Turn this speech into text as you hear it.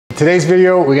today's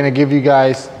video, we're gonna give you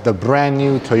guys the brand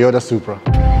new Toyota Supra.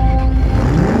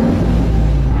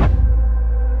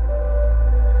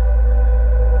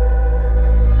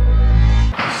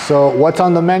 So what's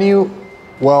on the menu?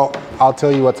 Well, I'll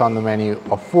tell you what's on the menu.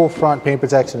 A full front paint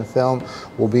protection film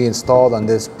will be installed on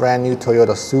this brand new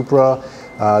Toyota Supra.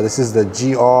 This is the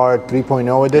GR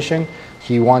 3.0 edition.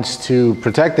 He wants to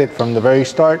protect it from the very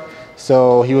start.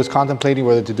 So he was contemplating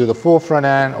whether to do the full front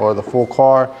end or the full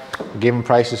car. We gave him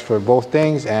prices for both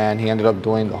things and he ended up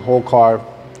doing the whole car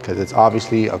because it's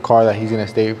obviously a car that he's gonna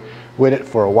stay with it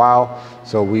for a while.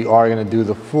 So we are gonna do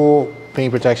the full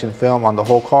paint protection film on the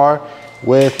whole car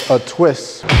with a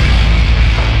twist.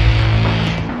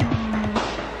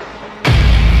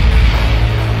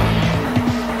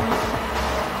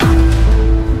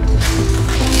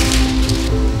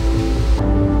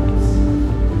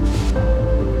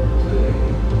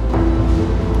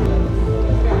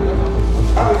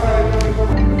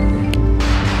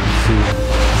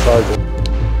 Sergeant.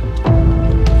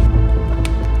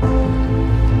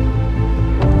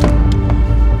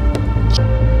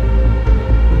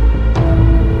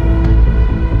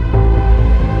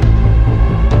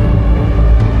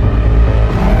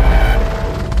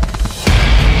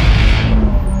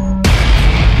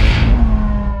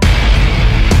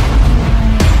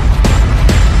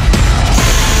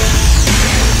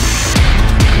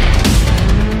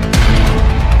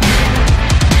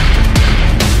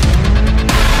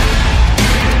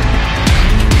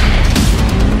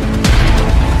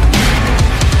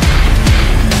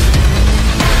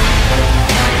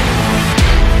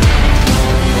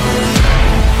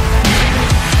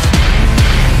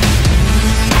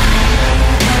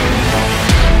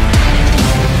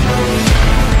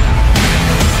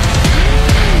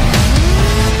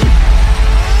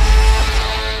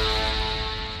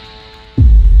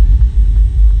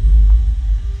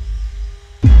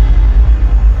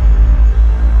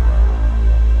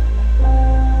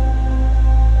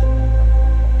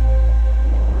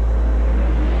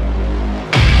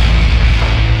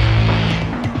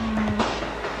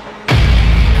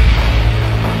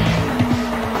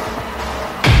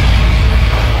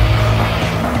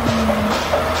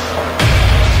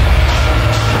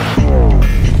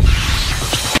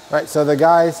 Right, so the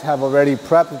guys have already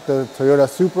prepped the Toyota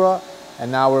Supra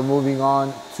and now we're moving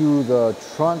on to the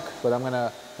trunk, but I'm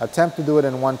gonna attempt to do it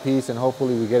in one piece and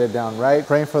hopefully we get it down right.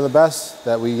 Praying for the best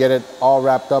that we get it all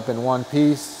wrapped up in one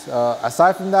piece.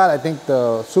 Aside from that, I think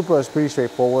the Supra is pretty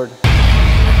straightforward.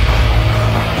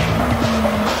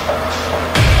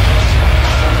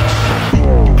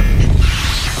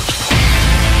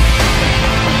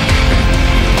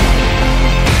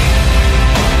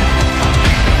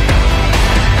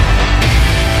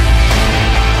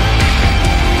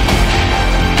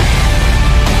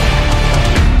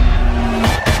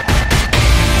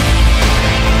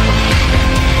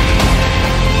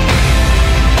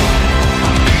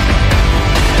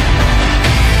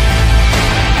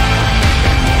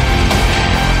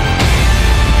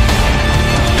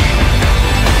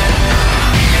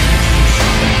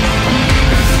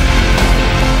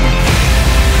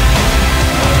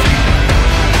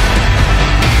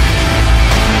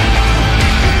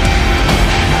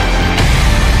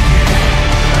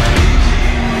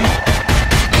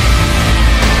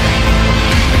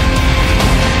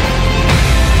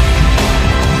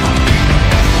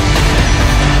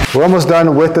 We're almost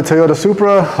done with the Toyota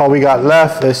Supra. All we got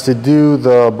left is to do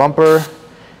the bumper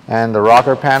and the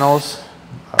rocker panels.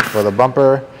 For the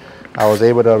bumper, I was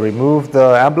able to remove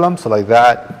the emblem, so like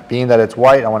that. Being that it's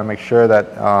white, I want to make sure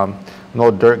that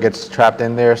no dirt gets trapped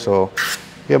in there, so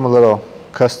give them a little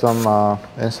custom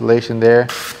installation there.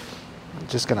 I'm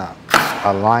just gonna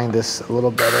align this a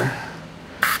little better.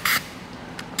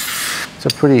 It's a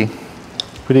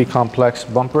pretty complex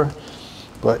bumper,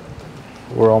 but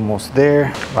we're almost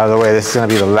there. By the way, this is gonna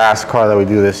be the last car that we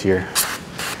do this year.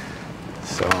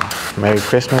 So, Merry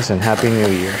Christmas and Happy New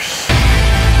Year's.